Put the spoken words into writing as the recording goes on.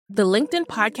The LinkedIn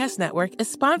Podcast Network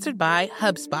is sponsored by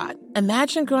HubSpot.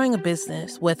 Imagine growing a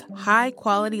business with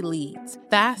high-quality leads,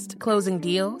 fast closing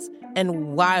deals,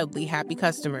 and wildly happy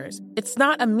customers. It's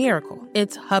not a miracle,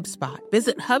 it's HubSpot.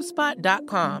 Visit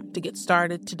HubSpot.com to get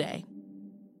started today.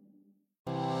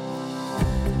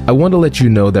 I want to let you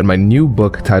know that my new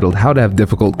book titled How to Have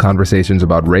Difficult Conversations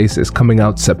About Race is coming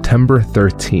out September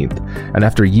 13th. And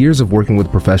after years of working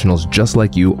with professionals just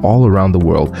like you all around the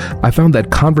world, I found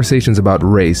that conversations about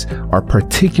race are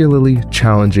particularly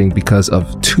challenging because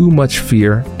of too much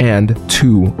fear and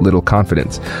too little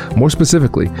confidence. More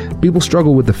specifically, people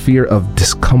struggle with the fear of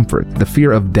discomfort, the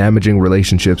fear of damaging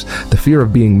relationships, the fear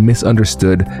of being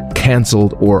misunderstood,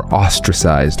 canceled, or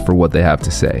ostracized for what they have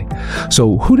to say.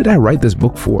 So who did I write this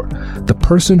book for? The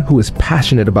person who is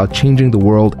passionate about changing the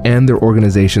world and their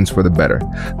organizations for the better,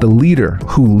 the leader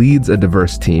who leads a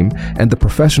diverse team, and the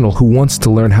professional who wants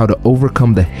to learn how to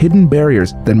overcome the hidden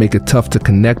barriers that make it tough to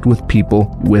connect with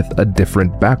people with a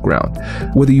different background.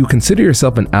 Whether you consider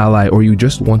yourself an ally or you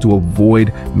just want to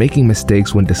avoid making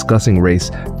mistakes when discussing race,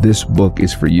 this book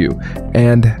is for you.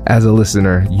 And as a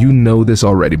listener, you know this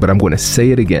already, but I'm going to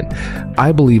say it again.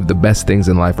 I believe the best things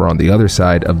in life are on the other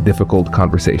side of difficult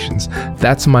conversations.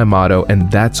 That's my motto,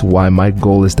 and that's why my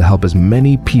goal is to help as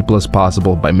many people as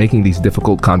possible by making these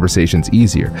difficult conversations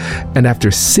easier. And after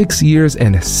 6 years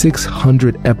and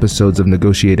 600 episodes of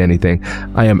Negotiate Anything,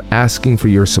 I am asking for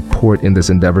your support in this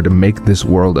endeavor to make this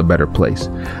world a better place.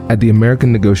 At the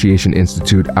American Negotiation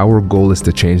Institute, our goal is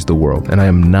to change the world, and I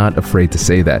am not afraid to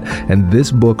say that. And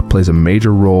this book plays a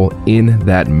major role in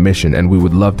that mission, and we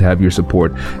would love to have your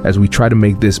support as we try to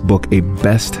make this book a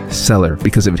bestseller,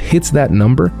 because if it hits that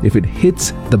number, if it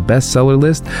hits the bestseller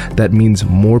list, that means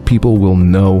more people will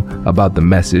know about the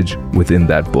message within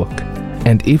that book.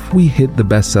 And if we hit the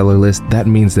bestseller list, that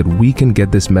means that we can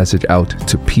get this message out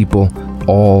to people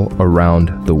all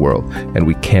around the world, and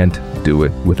we can't do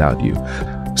it without you.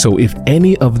 So if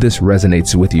any of this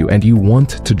resonates with you and you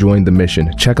want to join the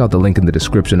mission, check out the link in the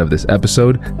description of this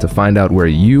episode to find out where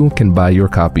you can buy your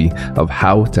copy of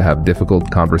How to Have Difficult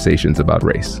Conversations About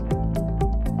Race.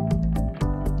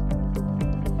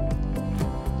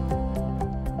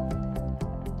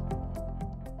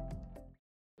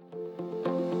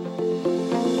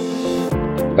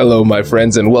 Hello, my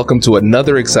friends, and welcome to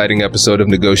another exciting episode of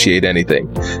Negotiate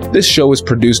Anything. This show is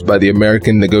produced by the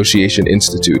American Negotiation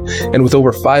Institute, and with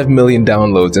over 5 million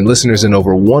downloads and listeners in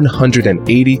over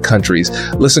 180 countries,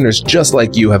 listeners just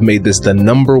like you have made this the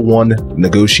 #1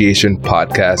 negotiation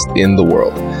podcast in the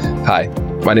world. Hi.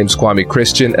 My name is Kwame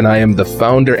Christian, and I am the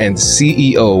founder and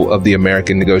CEO of the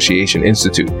American Negotiation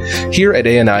Institute. Here at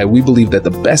ANI, we believe that the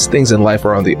best things in life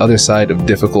are on the other side of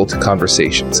difficult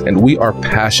conversations, and we are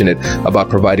passionate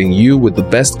about providing you with the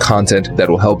best content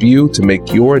that will help you to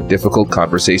make your difficult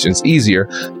conversations easier,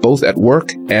 both at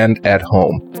work and at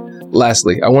home.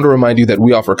 Lastly, I want to remind you that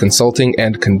we offer consulting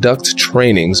and conduct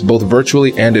trainings, both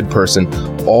virtually and in person,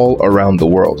 all around the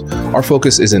world. Our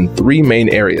focus is in 3 main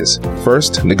areas.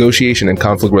 First, negotiation and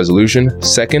conflict resolution.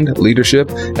 Second,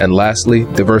 leadership. And lastly,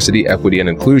 diversity, equity, and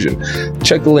inclusion.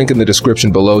 Check the link in the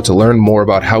description below to learn more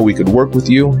about how we could work with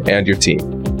you and your team.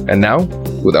 And now,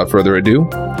 without further ado,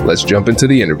 let's jump into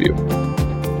the interview.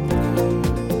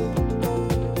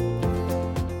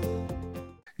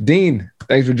 Dean,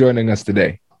 thanks for joining us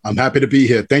today. I'm happy to be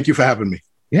here. Thank you for having me.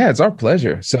 Yeah, it's our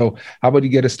pleasure. So how about you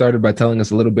get us started by telling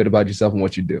us a little bit about yourself and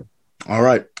what you do? All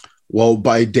right. Well,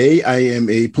 by day, I am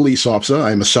a police officer. I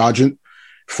am a sergeant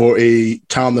for a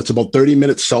town that's about 30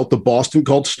 minutes south of Boston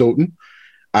called Stoughton.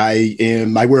 I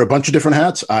wear a bunch of different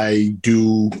hats. I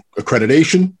do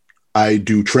accreditation. I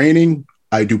do training.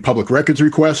 I do public records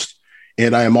requests.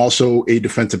 And I am also a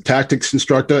defensive tactics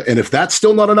instructor. And if that's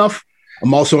still not enough,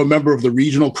 I'm also a member of the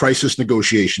regional crisis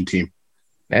negotiation team.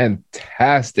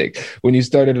 Fantastic. When you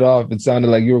started it off, it sounded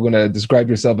like you were going to describe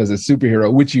yourself as a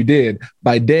superhero, which you did.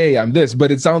 By day, I'm this,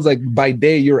 but it sounds like by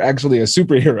day, you're actually a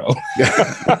superhero.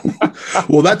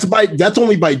 Well, that's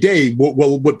only by day.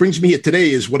 Well, what brings me here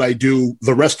today is what I do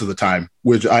the rest of the time,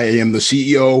 which I am the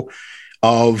CEO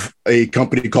of a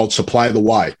company called Supply the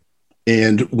Why.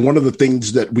 And one of the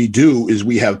things that we do is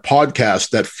we have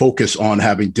podcasts that focus on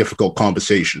having difficult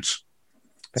conversations.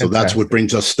 Fantastic. So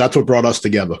that's what brought us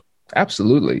together.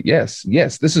 Absolutely. Yes.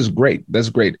 This is great. That's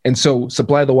great. And so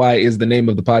Supply the Why is the name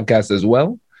of the podcast as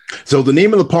well. So the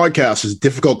name of the podcast is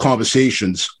Difficult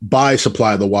Conversations by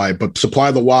Supply the Why, but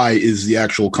Supply the Why is the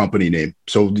actual company name.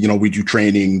 So, we do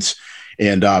trainings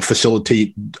and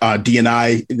facilitate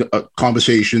D&I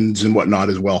conversations and whatnot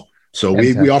as well. So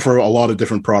we offer a lot of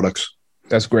different products.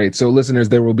 That's great. So listeners,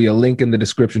 there will be a link in the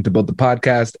description to both the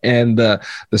podcast and the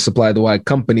Supply the Why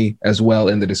company as well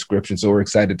in the description. So we're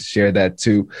excited to share that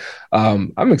too.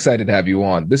 I'm excited to have you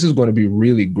on. This is going to be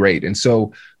really great. And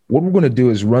so what we're going to do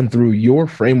is run through your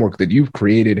framework that you've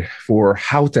created for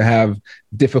how to have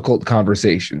difficult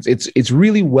conversations. It's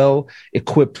really well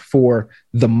equipped for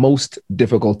the most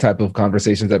difficult type of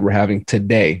conversations that we're having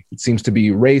today. It seems to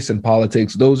be race and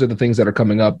politics. Those are the things that are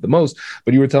coming up the most.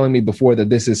 But you were telling me before that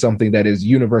this is something that is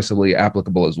universally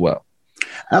applicable as well.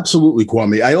 Absolutely,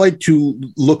 Kwame. I like to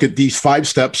look at these 5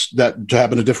 steps that to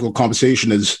have in a difficult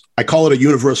conversation is, I call it a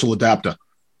universal adapter.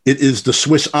 It is the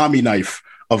Swiss Army knife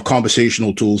of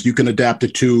conversational tools. You can adapt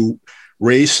it to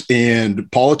race and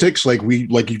politics, like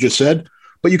you just said,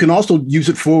 but you can also use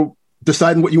it for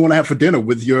deciding what you want to have for dinner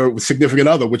with your significant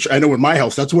other, which I know in my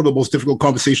house, that's one of the most difficult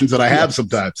conversations that I have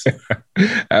sometimes.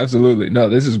 Absolutely. No,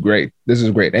 this is great. This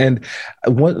is great. And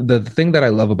the thing that I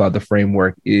love about the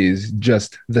framework is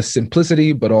just the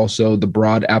simplicity, but also the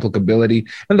broad applicability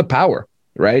and the power.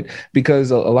 Right? Because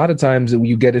a lot of times when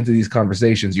you get into these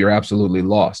conversations, you're absolutely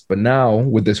lost. But now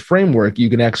with this framework, you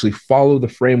can actually follow the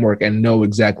framework and know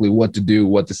exactly what to do,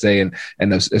 what to say, and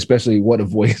especially what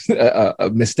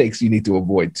mistakes you need to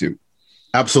avoid too.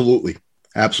 Absolutely.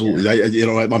 Yeah.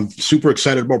 I'm super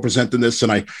excited about presenting this,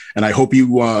 and I hope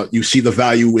you see the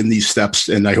value in these steps,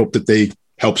 and I hope that they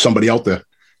help somebody out there.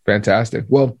 Fantastic.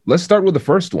 Well, let's start with the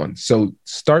first one. So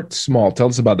start small. Tell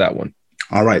us about that one.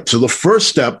 All right. So the first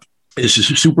step is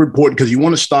super important because you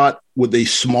want to start with a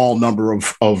small number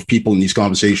of people in these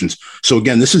conversations. So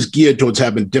again, this is geared towards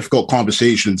having difficult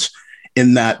conversations,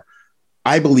 in that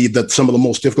I believe that some of the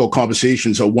most difficult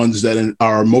conversations are ones that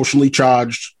are emotionally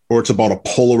charged, or it's about a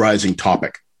polarizing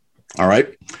topic. All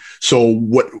right. So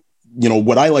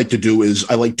what I like to do is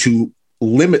I like to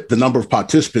limit the number of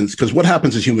participants, because what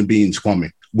happens as human beings,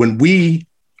 Kwame, when we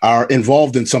are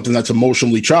involved in something that's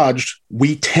emotionally charged,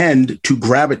 we tend to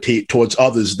gravitate towards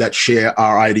others that share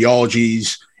our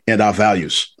ideologies and our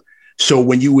values. So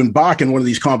when you embark in one of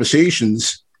these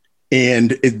conversations,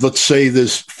 and let's say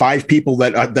there's 5 people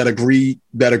that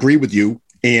agree with you,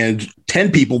 and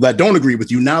 10 people that don't agree with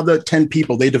you, now the 10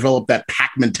 people, they develop that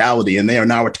pack mentality, and they are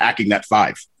now attacking that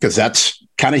 5, because that's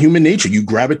kind of human nature. You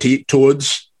gravitate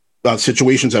towards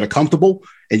situations that are comfortable,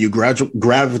 and you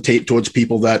gravitate towards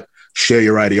people that share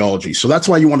your ideology. So that's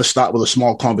why you want to start with a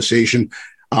small conversation.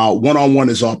 One-on-one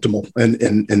is optimal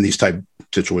in these type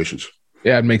situations.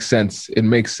 Yeah, it makes sense. It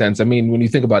makes sense. I mean, when you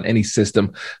think about any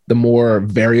system, the more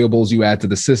variables you add to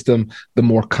the system, the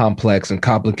more complex and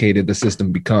complicated the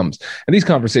system becomes. And these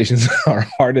conversations are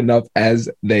hard enough as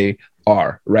they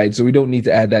are, right? So we don't need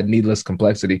to add that needless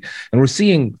complexity. And we're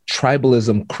seeing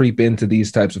tribalism creep into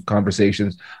these types of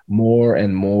conversations more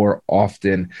and more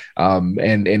often.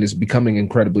 And it's becoming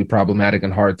incredibly problematic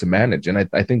and hard to manage. And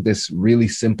I think this really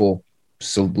simple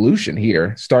solution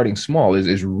here, starting small,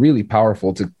 is really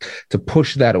powerful to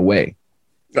push that away.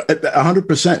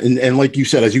 100%. And like you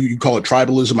said, as you call it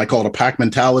tribalism, I call it a pack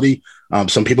mentality.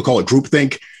 Some people call it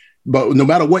groupthink. But no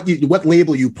matter what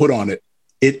label you put on it,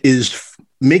 it is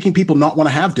making people not want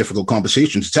to have difficult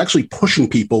conversations. It's actually pushing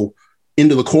people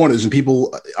into the corners, and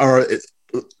people are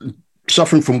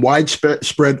suffering from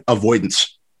widespread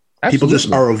avoidance. Absolutely. People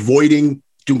just are avoiding,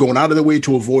 going out of their way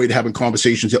to avoid having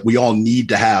conversations that we all need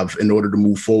to have in order to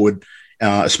move forward,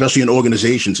 especially in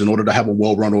organizations. In order to have a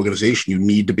well-run organization, you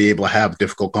need to be able to have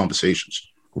difficult conversations.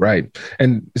 Right.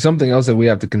 And something else that we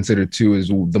have to consider too is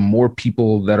the more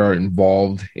people that are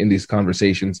involved in these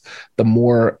conversations, the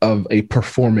more of a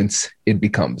performance it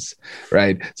becomes,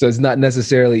 right? So it's not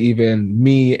necessarily even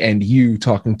me and you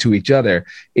talking to each other.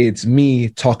 It's me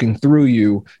talking through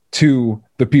you to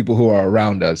the people who are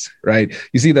around us, right?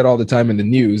 You see that all the time in the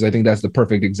news. I think that's the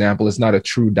perfect example. It's not a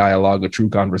true dialogue, a true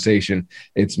conversation.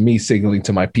 It's me signaling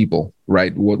to my people,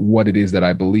 right, what it is that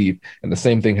I believe. And the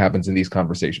same thing happens in these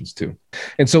conversations too.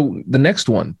 And so the next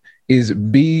one is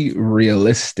be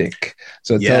realistic.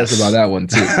 So tell us about that one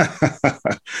too.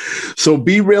 So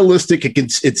be realistic.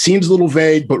 It seems a little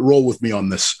vague, but roll with me on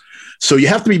this. So you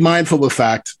have to be mindful of the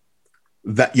fact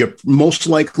that you're most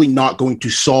likely not going to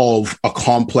solve a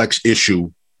complex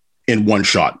issue in one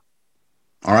shot.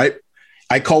 All right.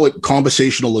 I call it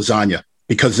conversational lasagna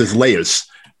because there's layers.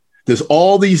 There's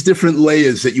all these different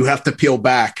layers that you have to peel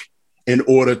back in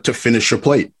order to finish your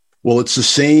plate. Well, it's the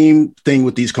same thing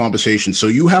with these conversations. So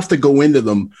you have to go into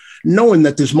them knowing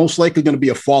that there's most likely going to be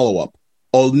a follow-up,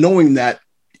 or knowing that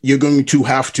you're going to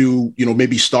have to,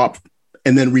 maybe stop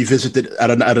and then revisit it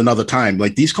at another time.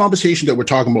 Like these conversations that we're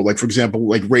talking about, like, for example,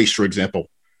 like race, for example.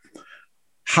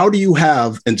 How do you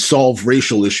have and solve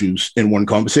racial issues in one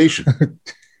conversation?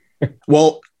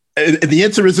 Well, And the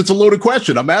answer is it's a loaded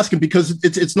question. I'm asking because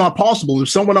it's not possible. If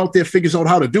someone out there figures out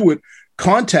how to do it,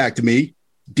 contact me,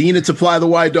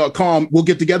 Dean@supplythewhy.com. We'll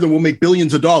get together and we'll make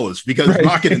billions of dollars because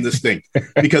marketing this thing,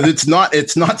 because it's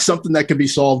not something that can be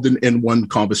solved in one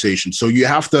conversation. So you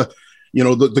have to,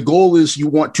 the goal is you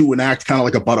want to enact kind of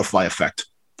like a butterfly effect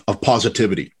of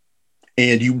positivity.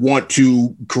 And you want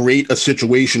to create a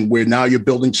situation where now you're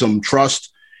building some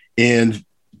trust, and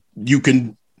you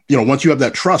can, once you have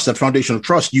that trust, that foundation of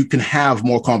trust, you can have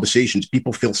more conversations.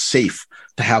 People feel safe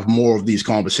to have more of these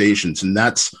conversations. And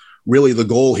that's really the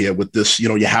goal here with this.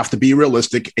 You have to be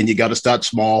realistic, and you got to start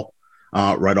small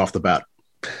right off the bat.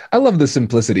 I love the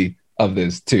simplicity of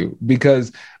this too,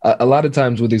 because a lot of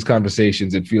times with these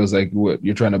conversations, it feels like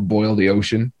you're trying to boil the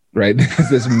ocean, right?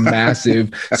 This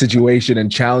massive situation and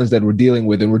challenge that we're dealing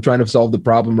with, and we're trying to solve the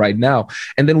problem right now.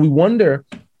 And then we wonder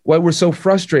why we're so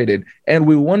frustrated, and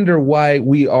we wonder why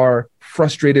we are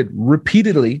frustrated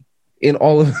repeatedly in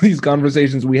all of these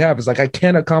conversations we have. It's like, I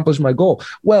can't accomplish my goal.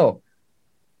 Well,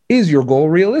 is your goal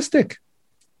realistic?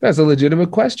 That's a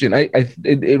legitimate question.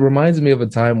 It reminds me of a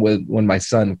time when my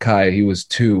son Kai, he was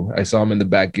 2. I saw him in the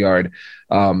backyard,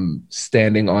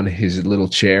 standing on his little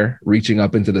chair, reaching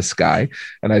up into the sky,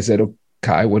 and I said, "Oh,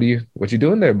 Kai, what you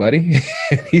doing there, buddy?"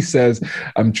 He says,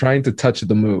 "I'm trying to touch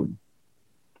the moon."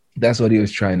 That's what he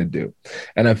was trying to do.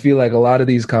 And I feel like a lot of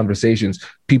these conversations,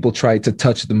 people try to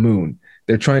touch the moon.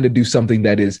 They're trying to do something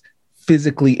that is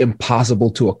physically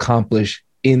impossible to accomplish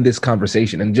in this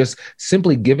conversation, and just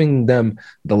simply giving them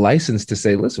the license to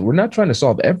say, listen, we're not trying to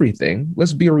solve everything.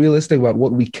 Let's be realistic about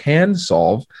what we can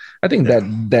solve. I think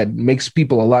that makes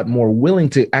people a lot more willing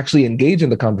to actually engage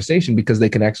in the conversation, because they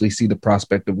can actually see the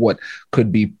prospect of what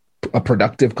could be a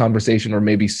productive conversation, or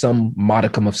maybe some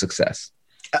modicum of success.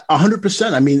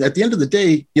 100%. I mean, at the end of the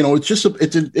day, it's just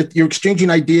you're exchanging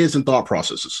ideas and thought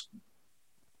processes.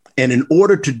 And in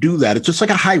order to do that, it's just like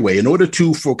a highway. In order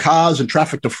for cars and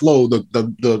traffic to flow,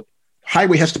 the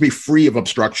highway has to be free of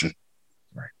obstruction.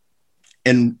 Right.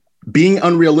 And being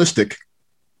unrealistic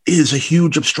is a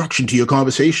huge obstruction to your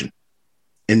conversation.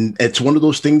 And it's one of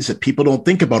those things that people don't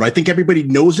think about. I think everybody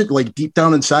knows it, like deep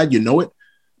down inside, it.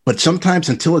 But sometimes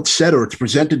until it's said or it's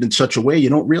presented in such a way, you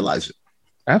don't realize it.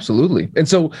 Absolutely. And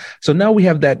so now we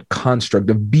have that construct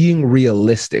of being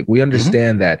realistic. We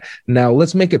understand that. Now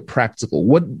let's make it practical.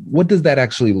 What does that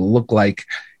actually look like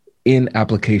in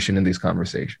application in these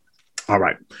conversations? All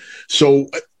right. So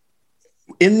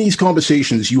in these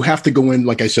conversations, you have to go in,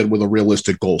 like I said, with a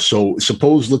realistic goal. So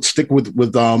let's stick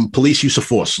with police use of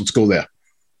force. Let's go there.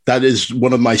 That is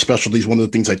one of my specialties. One of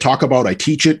the things I talk about, I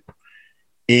teach it.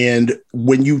 And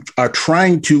when you are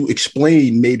trying to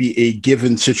explain maybe a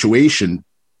given situation,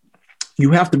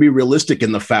 you have to be realistic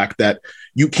in the fact that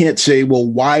you can't say, well,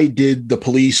 why did the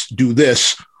police do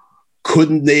this?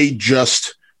 Couldn't they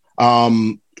just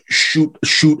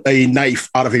shoot a knife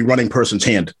out of a running person's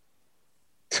hand?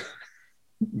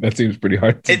 That seems pretty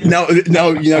hard. Now,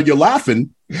 you're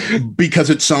laughing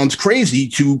because it sounds crazy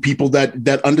to people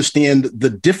that understand the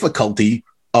difficulty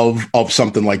of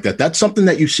something like that. That's something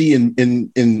that you see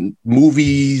in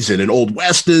movies and in old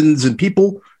Westerns, and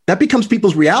that becomes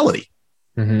people's reality.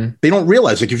 Mm-hmm. They don't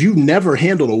realize, like, if you've never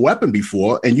handled a weapon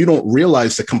before and you don't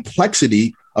realize the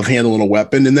complexity of handling a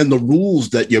weapon, and then the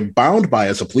rules that you're bound by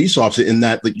as a police officer, in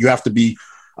that you have to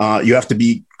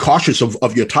be cautious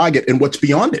of your target and what's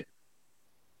beyond it.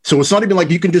 So it's not even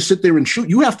like you can just sit there and shoot.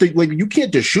 You have to, you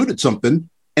can't just shoot at something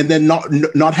and then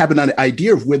not have an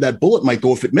idea of where that bullet might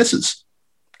go if it misses.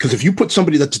 Because if you put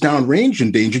somebody that's downrange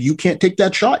in danger, you can't take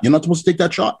that shot. You're not supposed to take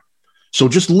that shot. So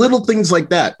just little things like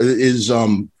that is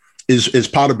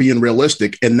part of being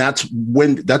realistic. And that's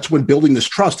when building this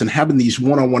trust and having these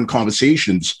one-on-one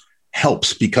conversations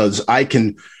helps, because I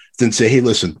can then say, hey,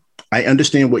 listen, I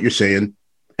understand what you're saying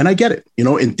and I get it.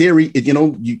 In theory,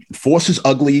 force is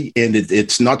ugly and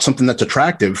it's not something that's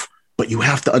attractive, but you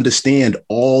have to understand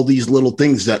all these little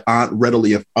things that aren't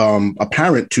readily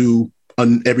apparent to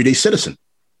an everyday citizen,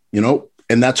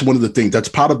 and that's one of the things that's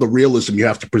part of the realism you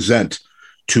have to present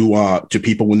to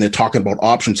people when they're talking about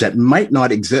options that might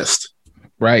not exist.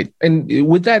 Right. And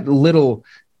with that little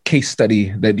case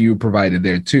study that you provided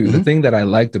there too, the thing that I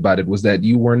liked about it was that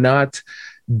you were not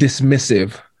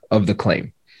dismissive of the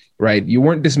claim. Right. You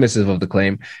weren't dismissive of the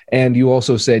claim. And you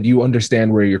also said you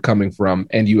understand where you're coming from,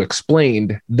 and you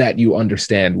explained that you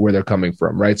understand where they're coming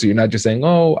from. Right. So you're not just saying,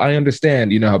 oh, I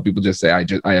understand. You know how people just say,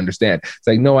 I understand. It's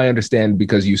like, no, I understand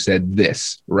because you said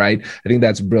this. Right. I think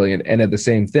that's brilliant. And at the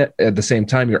same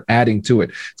time, you're adding to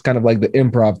it. It's kind of like the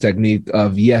improv technique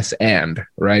of yes and.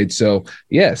 Right. So,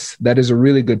 yes, that is a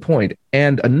really good point.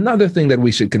 And another thing that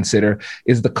we should consider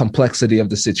is the complexity of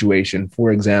the situation.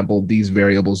 For example, these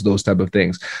variables, those type of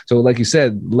things. So like you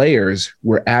said, layers,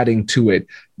 we're adding to it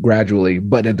gradually,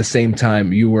 but at the same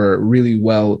time, you were really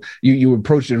well, you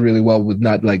approached it really well with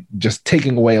not like just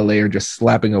taking away a layer, just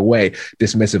slapping away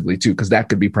dismissively too, because that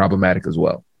could be problematic as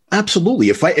well. Absolutely.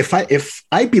 If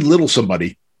I belittle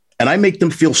somebody and I make them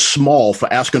feel small for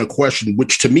asking a question,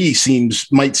 which to me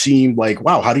might seem like,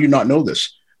 wow, how do you not know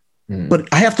this? But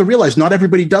I have to realize not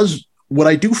everybody does what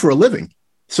I do for a living.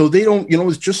 So they don't,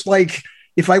 it's just like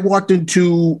if I walked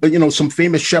into, some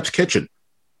famous chef's kitchen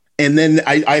and then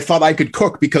I thought I could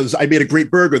cook because I made a great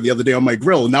burger the other day on my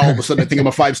grill. And now all of a sudden I think I'm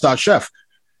a 5-star chef.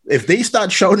 If they start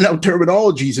shouting out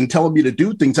terminologies and telling me to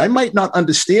do things, I might not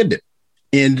understand it.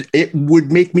 And it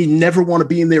would make me never want to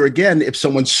be in there again if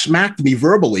someone smacked me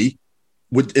verbally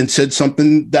and said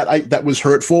something that was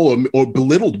hurtful or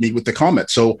belittled me with the comment.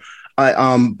 So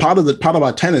part of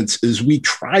our tenets is we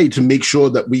try to make sure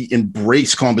that we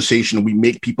embrace conversation and we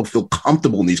make people feel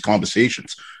comfortable in these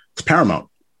conversations. It's paramount.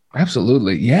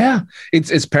 Absolutely. Yeah,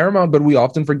 it's paramount, but we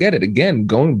often forget it. Again,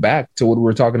 going back to what we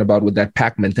were talking about with that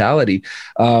pack mentality,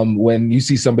 when you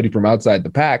see somebody from outside the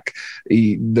pack,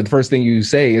 the first thing you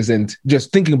say isn't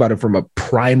just thinking about it from a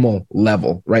primal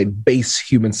level, right? Base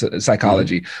human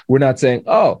psychology. Mm-hmm. We're not saying,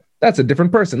 oh, that's a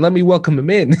different person, let me welcome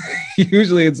him in.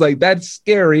 Usually it's like, that's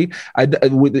scary.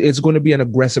 It's going to be an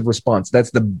aggressive response. That's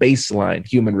the baseline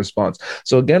human response.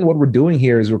 So again, what we're doing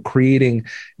here is we're creating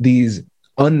these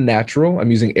unnatural, I'm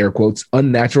using air quotes,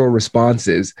 unnatural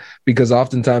responses, because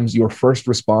oftentimes your first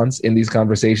response in these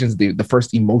conversations, the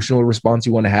first emotional response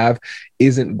you want to have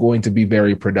isn't going to be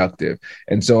very productive.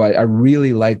 And so I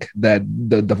really like that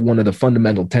the one of the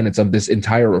fundamental tenets of this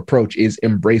entire approach is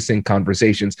embracing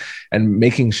conversations and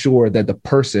making sure that the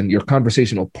person, your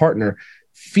conversational partner,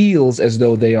 feels as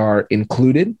though they are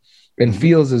included and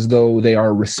feels as though they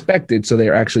are respected, so they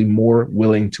are actually more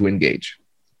willing to engage.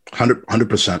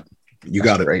 100%. You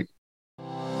got it. Right.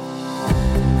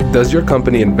 Does your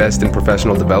company invest in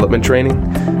professional development training?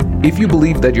 If you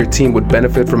believe that your team would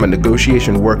benefit from a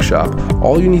negotiation workshop,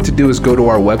 all you need to do is go to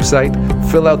our website,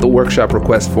 fill out the workshop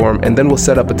request form, and then we'll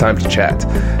set up a time to chat.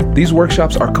 These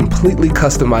workshops are completely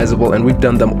customizable, and we've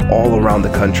done them all around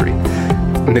the country.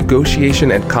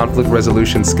 Negotiation and conflict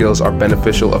resolution skills are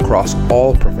beneficial across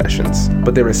all professions,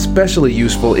 but they're especially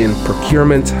useful in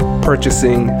procurement,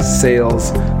 purchasing,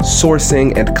 sales,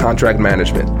 sourcing, and contract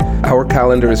management. Our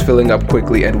calendar is filling up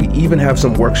quickly, and we even have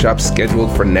some workshops scheduled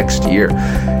for next year.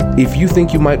 If you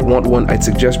think you might want one, I'd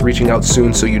suggest reaching out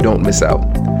soon so you don't miss out.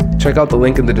 Check out the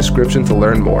link in the description to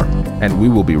learn more, and we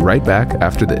will be right back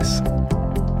after this.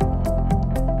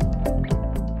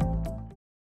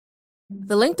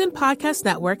 The LinkedIn Podcast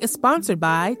Network is sponsored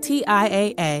by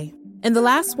TIAA. In the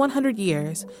last 100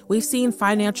 years, we've seen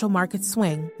financial markets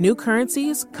swing, new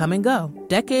currencies come and go,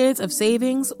 decades of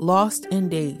savings lost in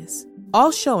days,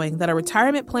 all showing that a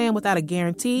retirement plan without a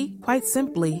guarantee, quite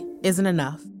simply, isn't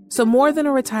enough. So more than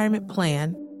a retirement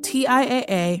plan,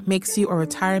 TIAA makes you a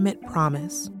retirement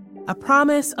promise. A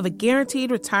promise of a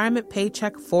guaranteed retirement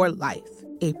paycheck for life.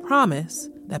 A promise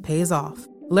that pays off.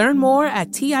 Learn more at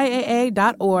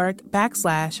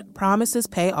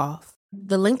TIAA.org/promisespayoff.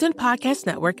 The LinkedIn Podcast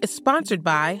Network is sponsored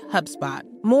by HubSpot.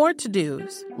 More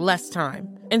to-dos, less time,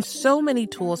 and so many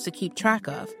tools to keep track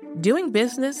of. Doing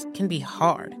business can be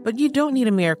hard, but you don't need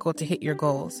a miracle to hit your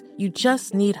goals. You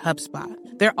just need HubSpot.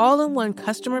 Their all-in-one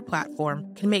customer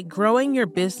platform can make growing your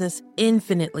business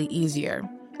infinitely easier.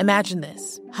 Imagine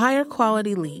this: higher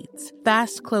quality leads,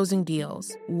 fast closing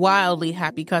deals, wildly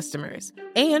happy customers,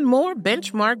 and more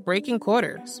benchmark breaking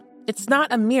quarters. It's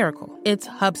not a miracle, it's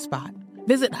HubSpot.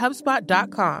 Visit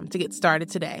HubSpot.com to get started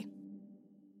today.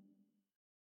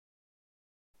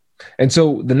 And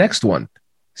so the next one,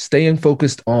 staying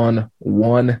focused on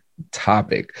one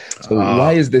topic. So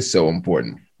why is this so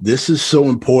important? This is so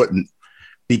important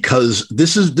because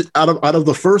this is out of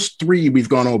the first three we've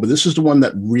gone over, this is the one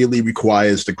that really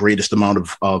requires the greatest amount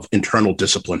of internal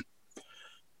discipline.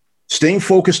 Staying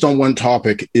focused on one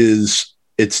topic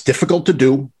it's difficult to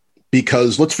do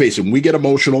because, let's face it, when we get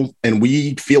emotional and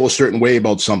we feel a certain way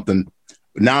about something,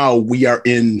 now we are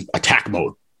in attack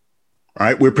mode. All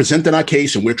right, we're presenting our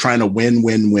case and we're trying to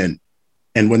win.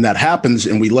 And when that happens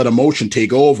and we let emotion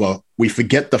take over, we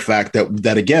forget the fact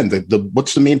that again,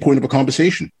 what's the main point of a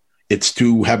conversation? It's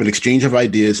to have an exchange of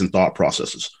ideas and thought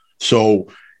processes. So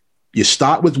you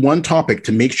start with one topic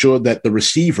to make sure that the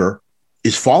receiver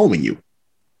is following you.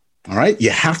 All right.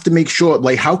 You have to make sure,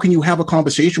 like, how can you have a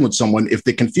conversation with someone if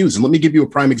they're confused? And let me give you a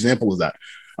prime example of that.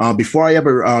 Before I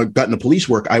ever got into police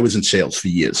work, I was in sales for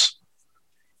years.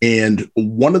 And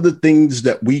one of the things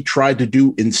that we tried to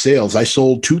do in sales, I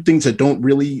sold two things that don't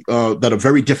really, that are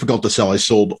very difficult to sell. I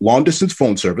sold long distance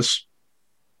phone service.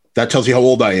 That tells you how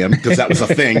old I am, because that was a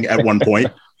thing at one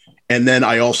point. And then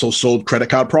I also sold credit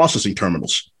card processing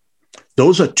terminals.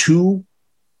 Those are two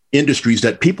industries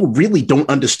that people really don't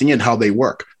understand how they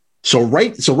work. So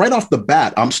right off the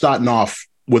bat, I'm starting off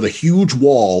with a huge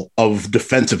wall of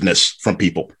defensiveness from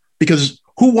people, because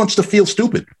who wants to feel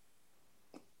stupid?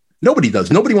 Nobody does.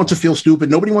 Nobody wants to feel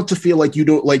stupid. Nobody wants to feel like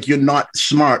you're not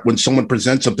smart when someone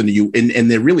presents something to you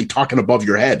and they're really talking above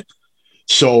your head.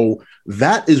 So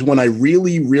that is when I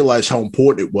really realized how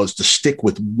important it was to stick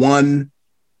with one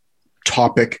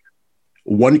topic,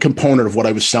 one component of what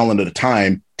I was selling at a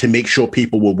time, to make sure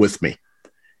people were with me.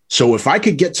 So if I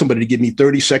could get somebody to give me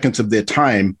 30 seconds of their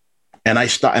time, and I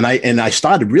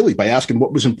started really by asking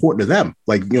what was important to them.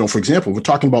 Like, for example, we're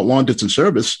talking about long distance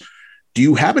service. Do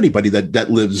you have anybody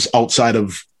that lives outside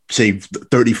of, say,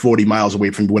 30, 40 miles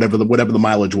away from whatever the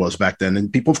mileage was back then?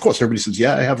 And people, of course, everybody says,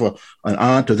 yeah, I have an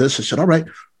aunt or this. I said, all right,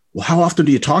 well, how often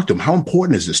do you talk to them? How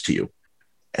important is this to you?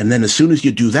 And then as soon as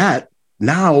you do that,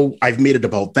 now I've made it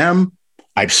about them.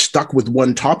 I've stuck with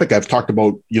one topic. I've talked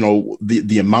about,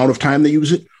 the amount of time they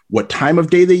use it, what time of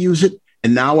day they use it.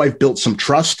 And now I've built some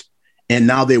trust, and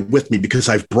now they're with me because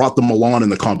I've brought them along in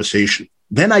the conversation.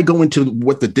 Then I go into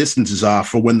what the distances are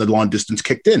for when the long distance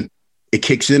kicked in. It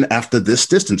kicks in after this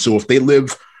distance. So if they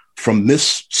live from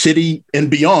this city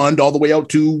and beyond all the way out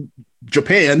to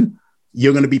Japan,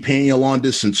 you're going to be paying a long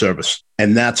distance service.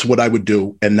 And that's what I would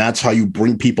do. And that's how you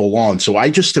bring people on. So I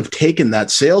just have taken that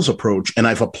sales approach and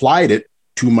I've applied it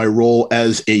to my role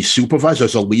as a supervisor,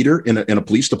 as a leader in a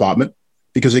police department.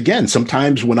 Because again,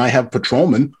 sometimes when I have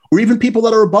patrolmen or even people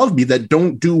that are above me that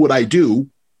don't do what I do,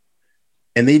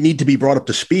 and they need to be brought up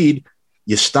to speed,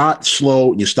 you start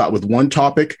slow, you start with one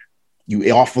topic, you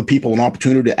offer people an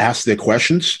opportunity to ask their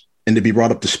questions and to be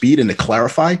brought up to speed and to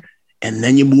clarify, and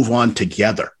then you move on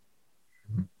together.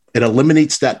 It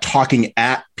eliminates that talking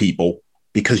at people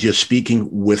because you're speaking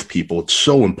with people. It's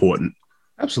so important.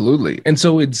 Absolutely. And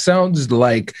so it sounds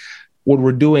like what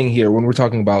we're doing here when we're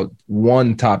talking about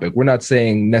one topic, we're not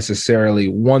saying necessarily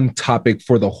one topic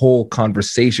for the whole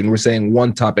conversation. We're saying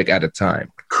one topic at a time.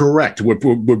 Correct. We're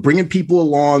bringing people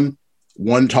along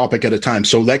one topic at a time.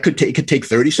 So it could take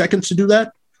 30 seconds to do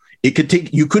that.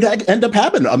 You could end up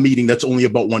having a meeting that's only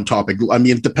about one topic. I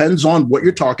mean, it depends on what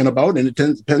you're talking about, and it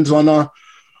depends on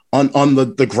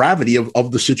the gravity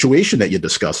of the situation that you're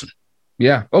discussing.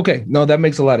 Yeah. Okay. No, that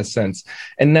makes a lot of sense.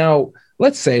 And now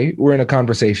let's say we're in a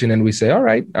conversation and we say, all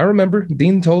right, I remember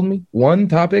Dean told me one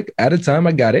topic at a time.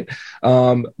 I got it.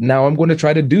 Now I'm going to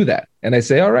try to do that. And I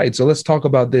say, all right, so let's talk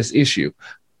about this issue.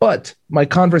 But my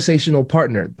conversational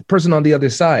partner, the person on the other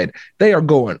side, they are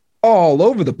going all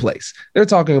over the place. They're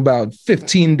talking about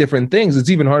 15 different things. It's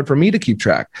even hard for me to keep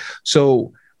track.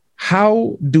 So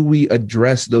how do we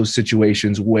address those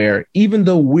situations where even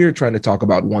though we're trying to talk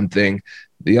about one thing,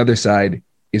 the other side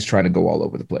is trying to go all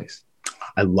over the place?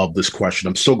 I love this question.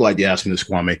 I'm so glad you asked me this,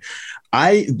 Kwame.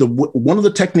 One of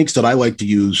the techniques that I like to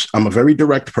use, I'm a very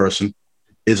direct person,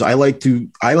 is I like to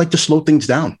slow things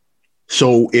down.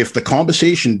 So if the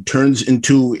conversation turns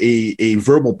into a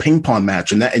verbal ping pong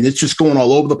match and it's just going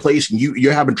all over the place and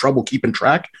you're having trouble keeping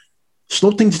track,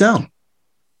 slow things down.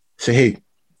 Say, hey,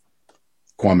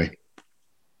 Kwame,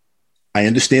 I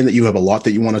understand that you have a lot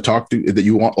that you want to talk to,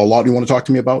 you want to talk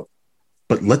to me about,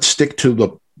 but let's stick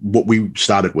to what we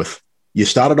started with. You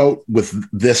started out with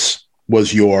this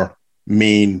was your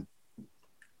main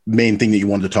thing that you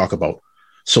wanted to talk about.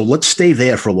 So let's stay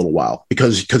there for a little while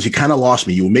because you kind of lost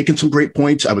me. You were making some great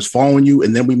points. I was following you,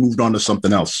 and then we moved on to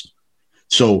something else.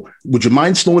 So would you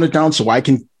mind slowing it down so I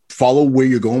can follow where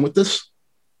you're going with this?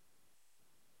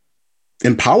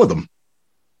 Empower them.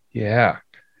 Yeah.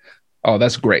 Oh,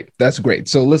 that's great. That's great.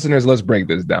 So listeners, let's break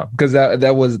this down because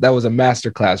that was a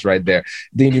masterclass right there.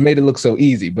 Dean, you made it look so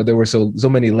easy, but there were so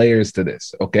many layers to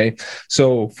this. Okay.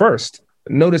 So first,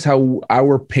 notice how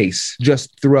our pace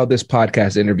just throughout this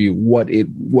podcast interview, what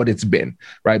it's been,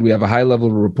 right? We have a high level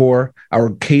of rapport.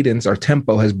 Our cadence, our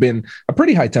tempo has been a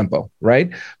pretty high tempo,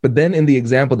 right? But then in the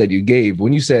example that you gave,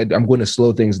 when you said, I'm going to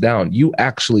slow things down, you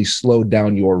actually slowed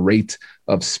down your rate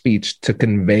of speech to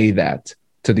convey that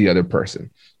to the other person,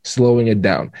 slowing it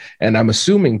down. And I'm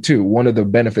assuming too, one of the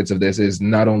benefits of this is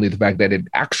not only the fact that it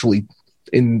actually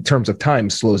in terms of time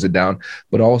slows it down,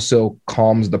 but also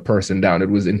calms the person down. It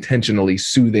was intentionally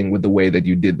soothing with the way that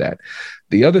you did that.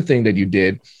 The other thing that you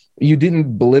did, you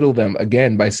didn't belittle them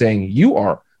again by saying you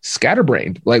are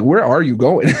scatterbrained. Like, where are you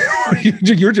going?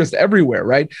 You're just everywhere,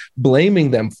 right? Blaming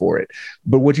them for it.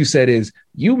 But what you said is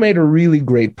you made a really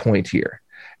great point here.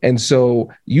 And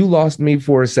so you lost me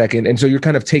for a second. And so you're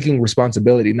kind of taking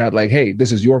responsibility, not like, hey,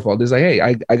 this is your fault. It's like, hey,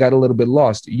 I got a little bit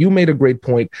lost. You made a great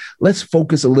point. Let's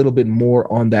focus a little bit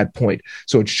more on that point.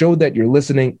 So it showed that you're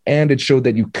listening, and it showed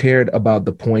that you cared about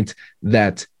the point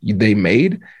that they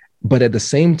made. But at the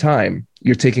same time,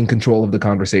 you're taking control of the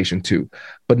conversation too,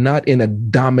 but not in a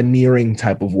domineering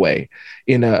type of way,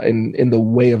 in the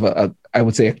way of I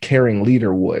would say a caring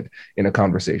leader would in a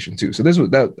conversation too. So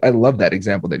I love that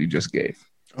example that you just gave.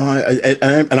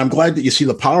 And I'm glad that you see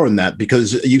the power in that,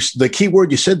 because the key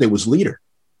word you said there was leader.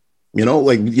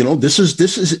 This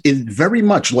is very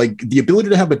much like the ability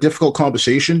to have a difficult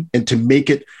conversation and to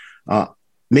make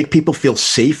people feel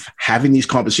safe having these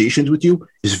conversations with you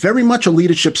is very much a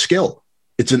leadership skill.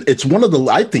 It's one of the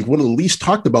least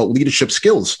talked about leadership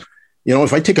skills.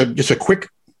 If I take just a quick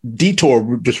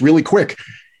detour, just really quick,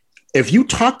 if you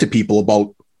talk to people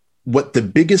about what the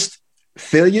biggest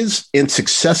failures and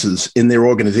successes in their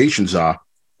organizations are,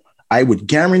 I would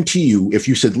guarantee you, if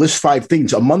you said list 5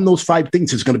 things, among those 5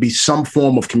 things is going to be some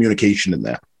form of communication in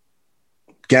there.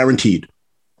 Guaranteed.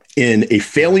 In a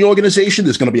failing organization,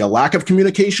 there's going to be a lack of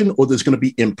communication, or there's going to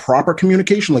be improper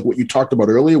communication, like what you talked about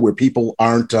earlier, where people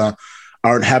aren't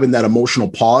having that emotional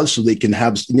pause, so they can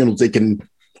have, they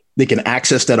can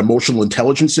access that emotional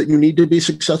intelligence that you need to be a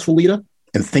successful leader,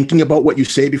 and thinking about what you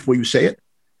say before you say it.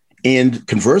 And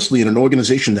conversely, in an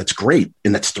organization that's great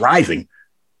and that's thriving,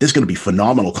 there's going to be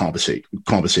phenomenal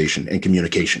conversation and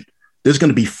communication. There's going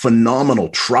to be phenomenal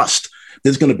trust.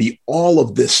 There's going to be all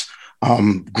of this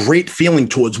great feeling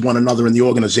towards one another in the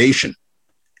organization.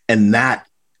 And that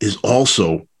is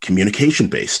also communication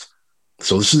based.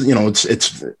 So this is,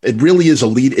 it really is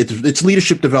it's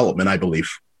leadership development, I believe.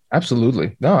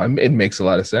 Absolutely. No, it makes a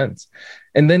lot of sense.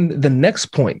 And then the next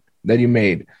point that you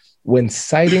made, when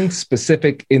citing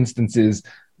specific instances,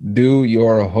 do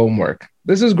your homework.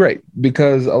 This is great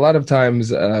because a lot of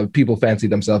times people fancy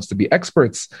themselves to be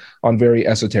experts on very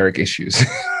esoteric issues,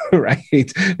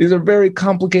 right? These are very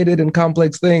complicated and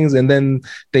complex things, and then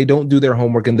they don't do their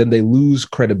homework, and then they lose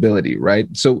credibility, right?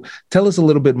 So tell us a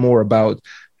little bit more about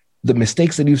the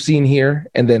mistakes that you've seen here,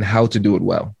 and then how to do it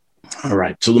well. All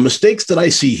right. So the mistakes that I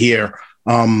see here,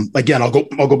 again, I'll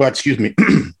go back, excuse me.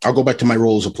 I'll go back to my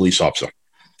role as a police officer.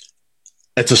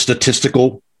 It's a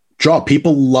statistical job.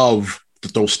 People love to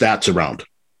throw stats around,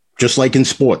 just like in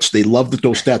sports. They love to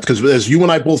throw stats because, as you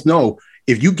and I both know,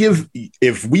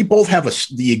 if we both have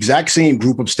the exact same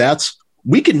group of stats,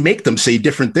 we can make them say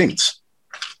different things.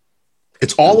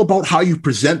 It's all about how you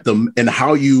present them and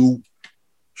how you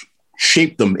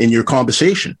shape them in your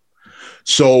conversation.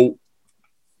 So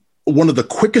one of the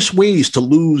quickest ways to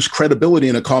lose credibility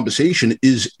in a conversation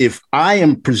is if I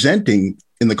am presenting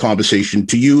in the conversation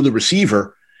to you, the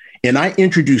receiver, and I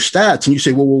introduce stats and you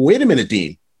say, well, wait a minute,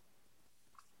 Dean,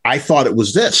 I thought it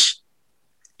was this.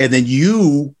 And then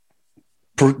you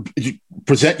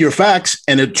present your facts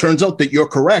and it turns out that you're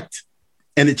correct.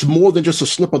 And it's more than just a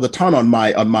slip of the tongue on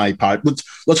my part.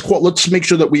 Let's make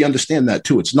sure that we understand that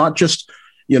too. It's not just,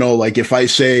 like if I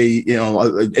say,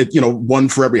 1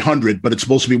 for every 100, but it's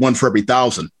supposed to be 1 for every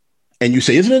 1,000. And you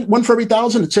say, isn't it 1 for every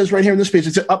 1,000? It says right here in this page,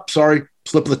 it's sorry,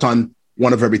 slip of the tongue,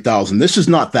 1 of every 1,000. This is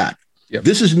not that. Yep.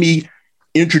 This is me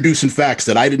introducing facts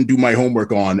that I didn't do my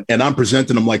homework on, and I'm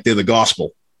presenting them like they're the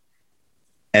gospel.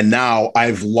 And now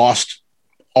I've lost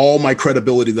all my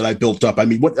credibility that I built up.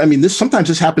 Sometimes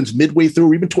this happens midway through,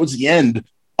 or even towards the end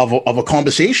of a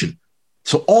conversation.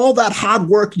 So all that hard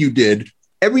work you did,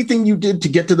 everything you did to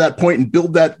get to that point and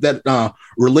build that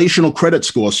relational credit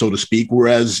score, so to speak,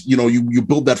 whereas, you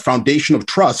build that foundation of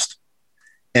trust,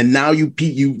 and now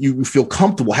you feel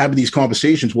comfortable having these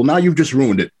conversations. Well, now you've just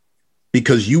ruined it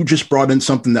because you just brought in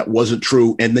something that wasn't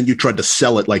true, and then you tried to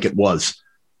sell it like it was.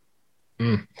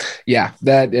 Yeah,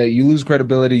 that you lose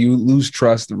credibility, you lose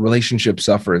trust, the relationship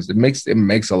suffers. It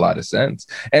makes a lot of sense.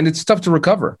 And it's tough to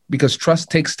recover because trust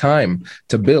takes time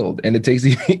to build, and it takes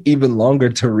even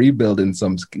longer to rebuild in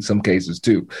some cases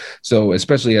too. So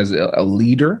especially as a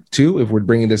leader too, if we're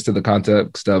bringing this to the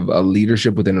context of a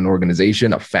leadership within an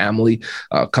organization, a family,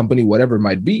 a company, whatever it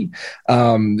might be,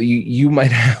 you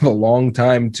might have a long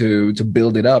time to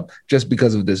build it up just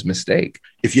because of this mistake.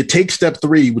 If you take step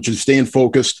 3, which is staying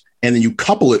focused, and then you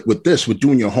couple it with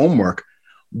doing your homework,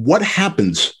 what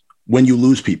happens when you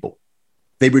lose people?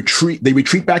 They retreat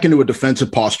back into a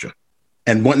defensive posture.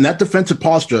 And when that defensive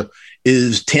posture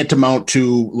is tantamount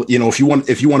to, if you want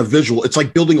a visual, it's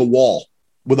like building a wall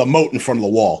with a moat in front of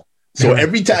the wall. So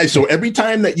every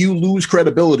time that you lose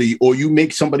credibility, or you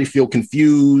make somebody feel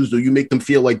confused, or you make them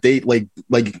feel like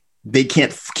they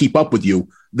can't keep up with you,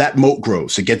 that moat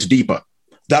grows, it gets deeper,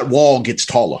 that wall gets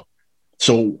taller.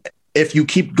 So if you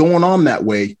keep going on that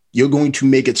way, you're going to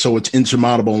make it so it's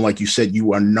insurmountable. And like you said,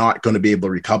 you are not going to be able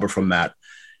to recover from that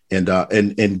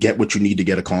and get what you need to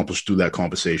get accomplished through that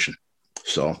conversation.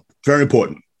 So very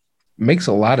important. Makes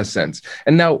a lot of sense.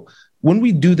 And now when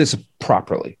we do this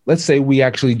properly, let's say we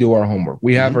actually do our homework.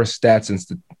 We have our stats and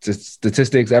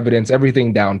statistics, evidence,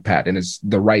 everything down pat, and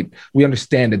we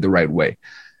understand it the right way.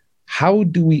 How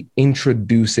do we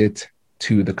introduce it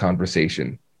to the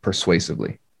conversation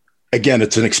persuasively? Again,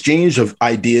 it's an exchange of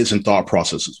ideas and thought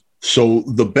processes. So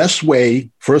the best way,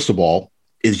 first of all,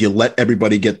 is you let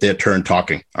everybody get their turn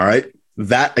talking. All right.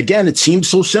 That, again, it seems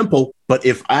so simple, but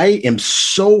if I am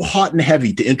so hot and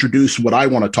heavy to introduce what I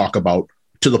want to talk about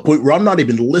to the point where I'm not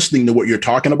even listening to what you're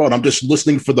talking about, I'm just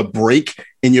listening for the break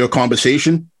in your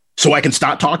conversation so I can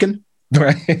start talking.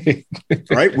 Right.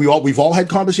 Right. We've all had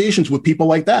conversations with people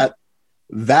like that.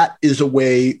 That is a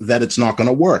way that it's not going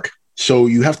to work. So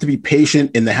you have to be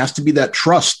patient, and there has to be that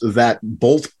trust that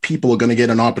both people are going to get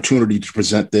an opportunity to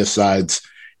present their sides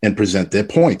and present their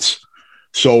points.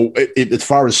 So as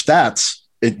far as stats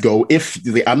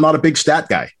I'm not a big stat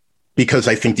guy, because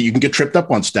I think that you can get tripped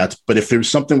up on stats. But if there's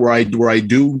something where I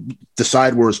do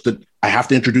decide that I have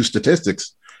to introduce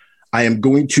statistics, I am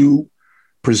going to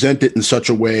present it in such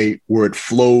a way where it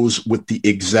flows with the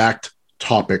exact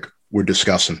topic we're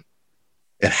discussing.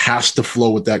 It has to flow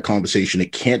with that conversation.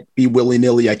 It can't be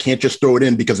willy-nilly. I can't just throw it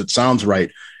in because it sounds right.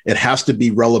 It has to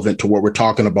be relevant to what we're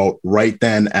talking about right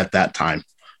then at that time.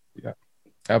 Yeah,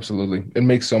 absolutely. It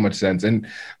makes so much sense. And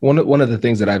one of the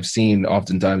things that I've seen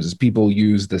oftentimes is people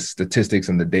use the statistics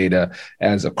and the data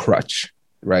as a crutch,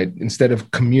 right? Instead of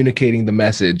communicating the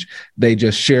message, they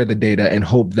just share the data and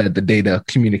hope that the data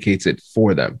communicates it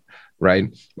for them.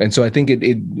 Right. And so I think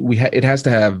it has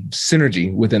to have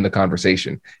synergy within the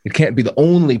conversation. It can't be the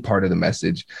only part of the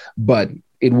message, but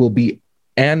it will be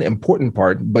an important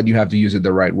part, but you have to use it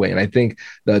the right way. And I think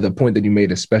the point that you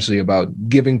made, especially about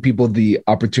giving people the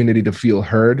opportunity to feel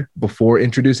heard before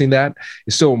introducing that,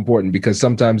 is so important, because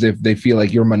sometimes if they feel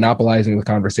like you're monopolizing the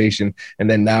conversation and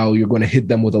then now you're going to hit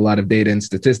them with a lot of data and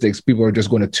statistics, people are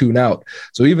just going to tune out.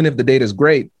 So even if the data is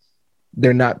great,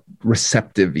 they're not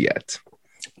receptive yet.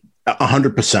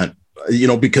 100%,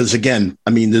 because again, I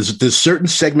mean, there's certain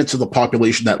segments of the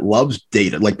population that loves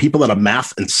data, like people that are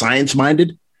math and science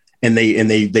minded, and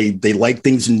they like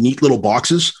things in neat little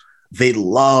boxes. They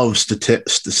love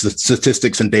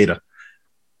statistics and data.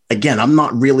 Again, I'm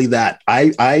not really that.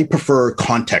 I prefer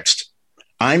context.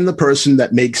 I'm the person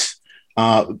that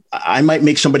I might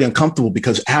make somebody uncomfortable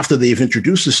because after they've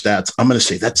introduced the stats, I'm going to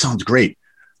say, that sounds great.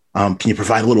 Can you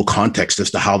provide a little context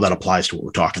as to how that applies to what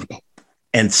we're talking about?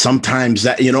 And sometimes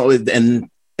that, and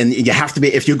you have to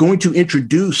be, if you're going to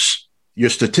introduce your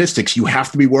statistics, you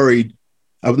have to be worried.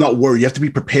 I'm not worried. You have to be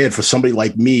prepared for somebody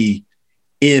like me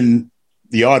in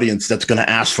the audience that's going to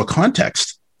ask for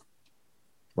context.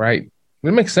 Right.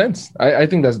 It makes sense. I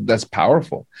think that's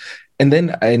powerful. And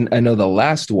then I know the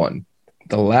last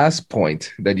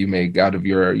point that you make out of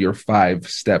your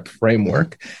 5-step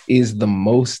framework is the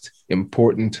most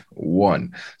important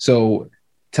one. So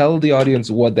tell the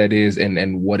audience what that is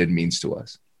and what it means to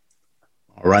us.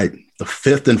 All right. The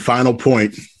 5th and final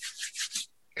point.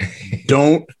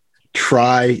 Don't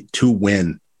try to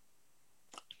win.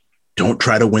 Don't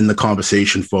try to win the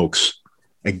conversation, folks.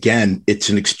 Again, it's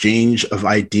an exchange of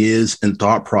ideas and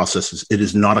thought processes. It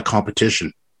is not a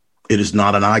competition. It is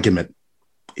not an argument.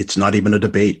 It's not even a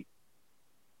debate.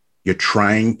 You're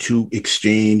trying to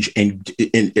exchange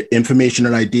information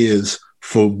and ideas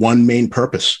for one main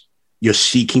purpose. You're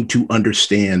seeking to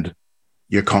understand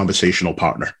your conversational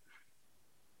partner.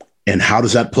 And how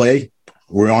does that play?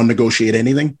 We're on Negotiate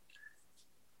Anything.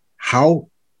 How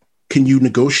can you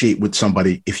negotiate with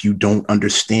somebody if you don't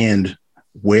understand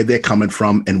where they're coming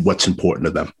from and what's important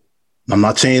to them? I'm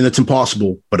not saying it's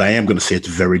impossible, but I am going to say it's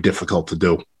very difficult to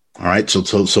do. All right.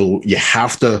 So you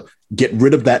have to get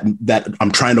rid of that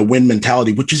I'm trying to win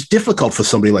mentality, which is difficult for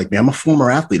somebody like me. I'm a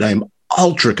former athlete. I am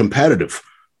ultra competitive.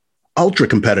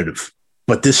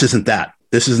 But this isn't that.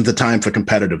 This isn't the time for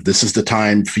competitive. This is the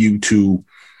time for you to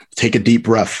take a deep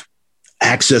breath,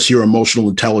 access your emotional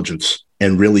intelligence,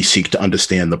 and really seek to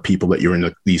understand the people that you're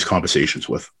in these conversations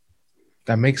with.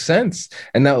 That makes sense.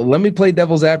 And now let me play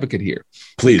devil's advocate here.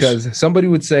 Please. Because somebody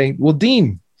would say, well,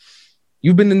 Dean,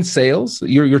 you've been in sales.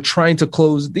 You're trying to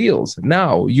close deals.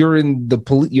 Now you're in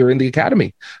the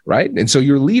academy, right? And so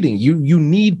you're leading. You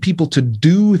need people to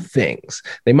do things.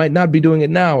 They might not be doing it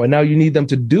now, and now you need them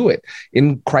to do it.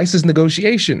 In crisis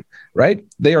negotiation, right?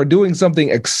 They are doing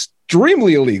something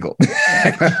extremely illegal.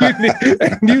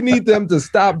 You need them to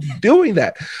stop doing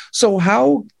that. So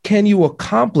how can you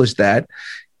accomplish that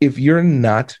if you're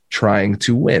not trying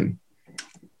to win?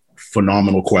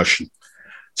 phenomenal question.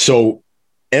 So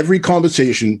every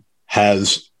conversation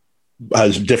has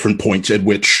different points at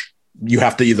which you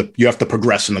have to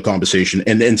progress in the conversation.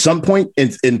 And in some point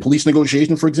in police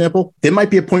negotiation, for example, there might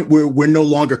be a point where we're no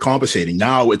longer conversating.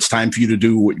 Now it's time for you to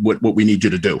do what we need you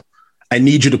to do. I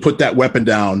need you to put that weapon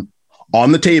down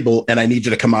on the table, and I need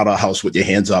you to come out of our house with your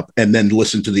hands up and then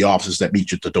listen to the officers that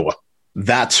meet you at the door.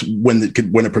 That's when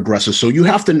it progresses. So you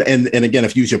have to, and again,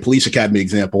 if you use your police academy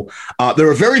example, there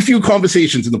are very few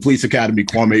conversations in the police academy,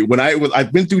 Kwame.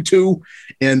 I've been through two,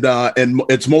 and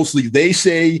it's mostly they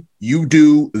say, you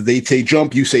do, they say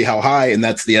jump, you say how high, and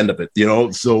that's the end of it.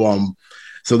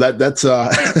 So that's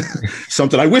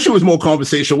something. I wish it was more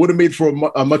conversational. Would have made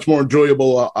for a much more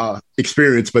enjoyable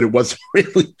experience, but it wasn't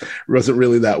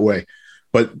really that way.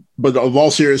 But of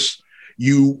all serious,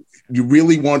 you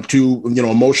really want to,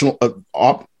 emotional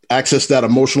access that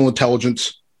emotional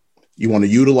intelligence. You want to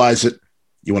utilize it.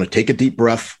 You want to take a deep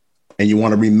breath, and you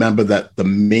want to remember that the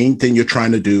main thing you're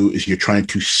trying to do is you're trying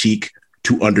to seek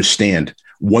to understand.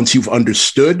 Once you've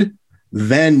understood,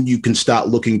 then you can start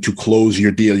looking to close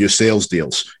your deal, your sales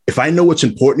deals. If I know what's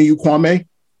important to you, Kwame,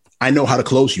 I know how to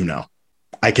close you now.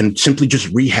 I can simply just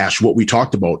rehash what we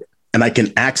talked about, and I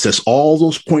can access all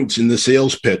those points in the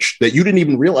sales pitch that you didn't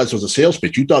even realize was a sales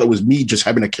pitch. You thought it was me just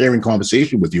having a caring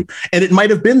conversation with you. And it might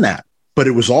have been that, but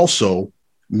it was also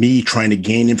me trying to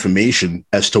gain information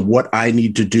as to what I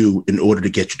need to do in order to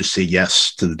get you to say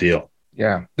yes to the deal.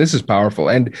 Yeah, this is powerful.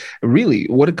 And really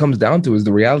what it comes down to is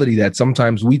the reality that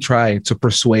sometimes we try to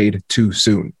persuade too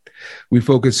soon. We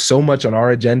focus so much on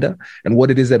our agenda and what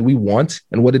it is that we want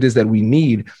and what it is that we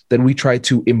need that we try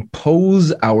to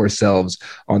impose ourselves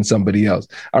on somebody else.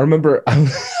 I remember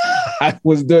I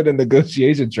was doing a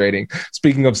negotiation training.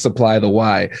 Speaking of supply the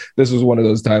why, this was one of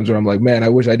those times where I'm like, man, I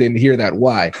wish I didn't hear that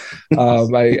why.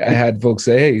 I had folks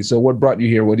say, hey, so what brought you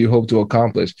here? What do you hope to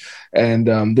accomplish?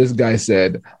 And this guy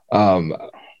said,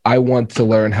 I want to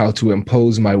learn how to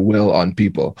impose my will on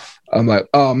people. I'm like,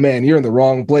 oh man, you're in the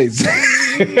wrong place.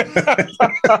 I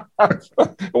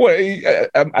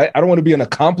don't want to be an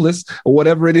accomplice or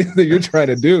whatever it is that you're trying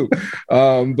to do.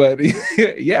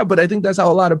 But I think that's how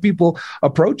a lot of people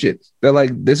approach it. They're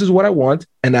like, this is what I want,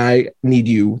 and I need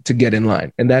you to get in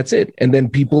line. And that's it. And then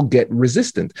people get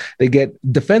resistant. They get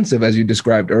defensive, as you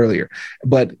described earlier.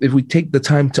 But if we take the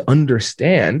time to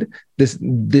understand this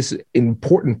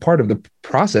important part of the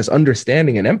process,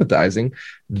 understanding and empathizing,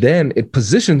 then it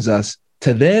positions us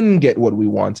to then get what we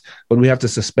want, but we have to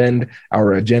suspend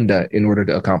our agenda in order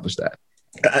to accomplish that.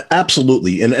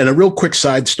 Absolutely. And a real quick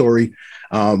side story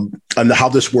on how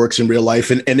this works in real life.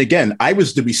 And again, I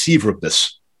was the receiver of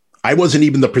this. I wasn't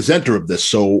even the presenter of this.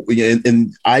 So,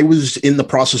 and I was in the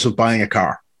process of buying a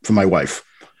car for my wife.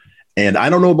 And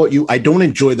I don't know about you, I don't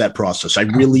enjoy that process. I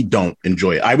really don't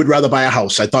enjoy it. I would rather buy a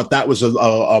house. I thought that was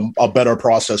a better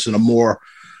process and a more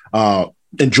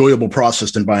enjoyable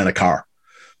process than buying a car.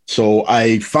 So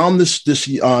I found this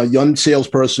young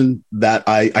salesperson that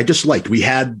I just liked. We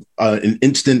had an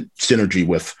instant synergy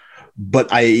with, but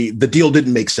the deal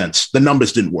didn't make sense. The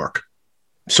numbers didn't work.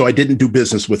 So I didn't do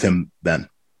business with him then.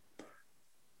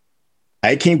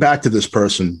 I came back to this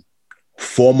person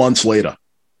 4 months later.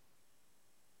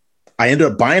 I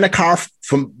ended up buying a car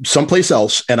from someplace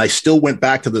else, and I still went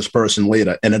back to this person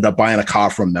later and ended up buying a car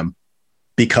from them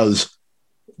because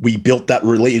we built that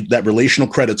relational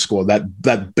credit score, that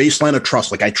baseline of trust.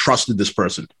 Like, I trusted this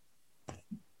person.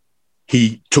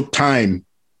 He took time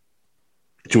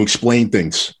to explain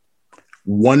things,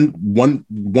 one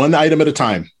item at a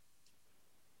time.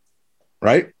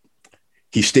 Right?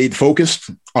 He stayed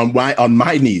focused on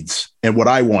my needs and what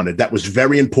I wanted. That was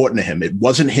very important to him. It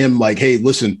wasn't him like, hey,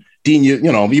 listen, Dean, you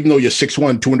know, even though you're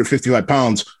 6'1", 255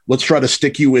 pounds, let's try to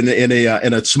stick you in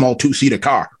a small 2-seater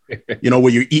car, where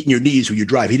you're eating your knees when you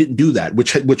drive. He didn't do that,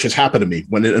 which has happened to me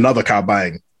when in other car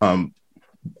buying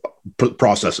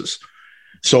processes.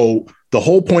 So the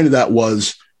whole point of that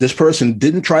was this person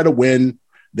didn't try to win.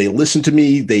 They listened to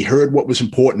me. They heard what was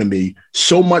important to me,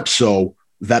 so much so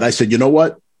that I said, you know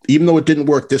what? Even though it didn't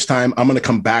work this time, I'm going to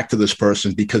come back to this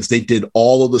person because they did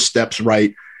all of the steps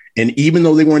right. And even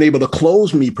though they weren't able to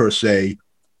close me per se,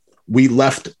 we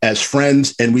left as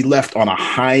friends and we left on a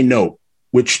high note,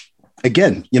 which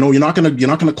again, you're not going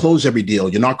to close every deal.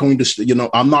 You're not going to,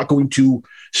 I'm not going to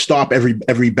stop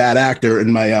every bad actor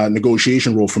in my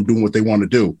negotiation role from doing what they want to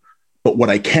do. But what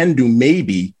I can do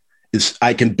maybe is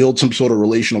I can build some sort of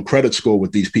relational credit score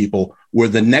with these people where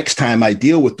the next time I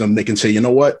deal with them, they can say, you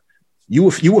know what, you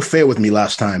were fair with me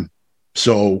last time.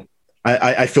 So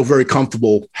I feel very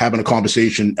comfortable having a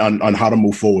conversation on how to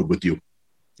move forward with you.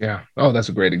 Yeah. Oh, that's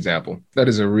a great example. That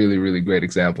is a really, really great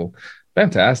example.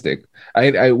 Fantastic.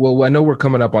 Well, I know we're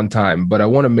coming up on time, but I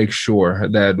want to make sure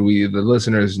that the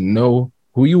listeners know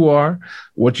who you are,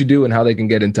 what you do, and how they can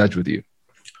get in touch with you.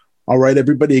 All right,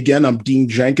 everybody. Again, I'm Dean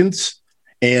Jenkins,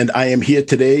 and I am here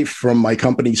today from my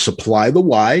company, Supply the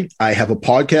Why. I have a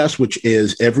podcast, which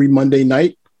is every Monday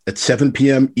night at 7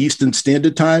 p.m. Eastern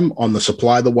Standard Time on the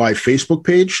Supply the Why Facebook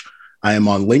page. I am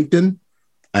on LinkedIn.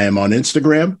 I am on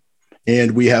Instagram.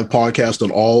 And we have podcasts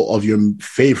on all of your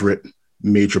favorite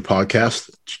major podcast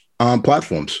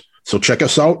platforms. So check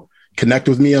us out. Connect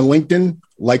with me on LinkedIn,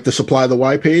 like the Supply the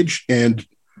Why page, and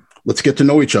let's get to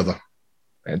know each other.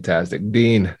 Fantastic.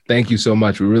 Dean, thank you so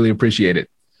much. We really appreciate it.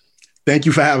 Thank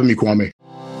you for having me, Kwame.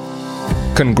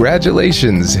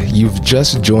 Congratulations! You've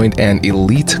just joined an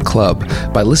elite club.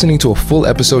 By listening to a full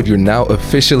episode, you're now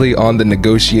officially on the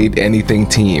Negotiate Anything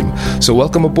team. So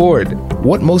welcome aboard.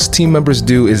 What most team members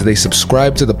do is they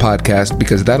subscribe to the podcast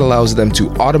because that allows them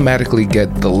to automatically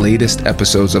get the latest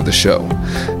episodes of the show.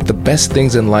 The best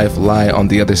things in life lie on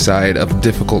the other side of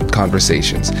difficult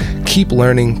conversations. Keep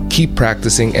learning, keep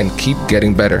practicing, and keep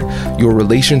getting better. Your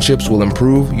relationships will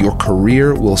improve, your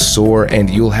career will soar, and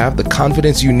you'll have the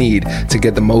confidence you need to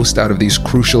get the most out of these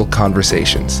crucial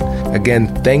conversations. Again,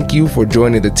 thank you for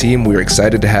joining the team. We're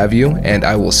excited to have you, and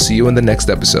I will see you in the next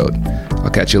episode. I'll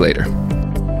catch you later.